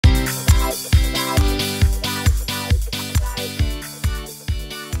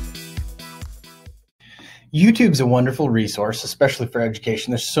YouTube's a wonderful resource, especially for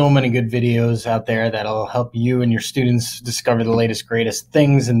education. There's so many good videos out there that'll help you and your students discover the latest, greatest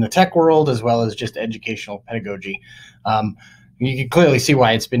things in the tech world, as well as just educational pedagogy. You can clearly see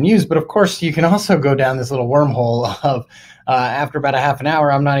why it's been used, but of course you can also go down this little wormhole of after about a half an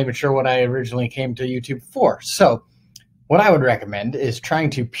hour, I'm not even sure what I originally came to YouTube for. So what I would recommend is trying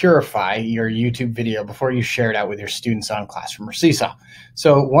to purify your YouTube video before you share it out with your students on Classroom or Seesaw.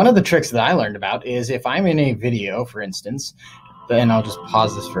 So one of the tricks that I learned about is if I'm in a video, for instance, and I'll just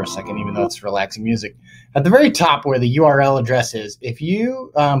pause this for a second, even though it's relaxing music. At the very top where the URL address is, if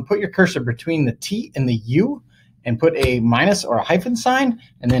you put your cursor between the T and the U and put a minus or a hyphen sign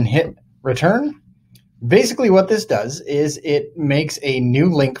and then hit return, basically what this does is it makes a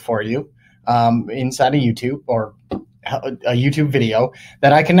new link for you inside of YouTube or a YouTube video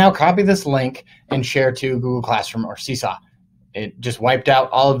that I can now copy this link and share to Google Classroom or Seesaw. It just wiped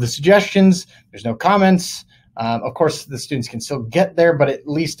out all of the suggestions. There's no comments. Of course, the students can still get there, but at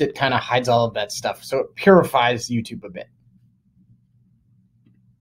least it kind of hides all of that stuff. So it purifies YouTube a bit.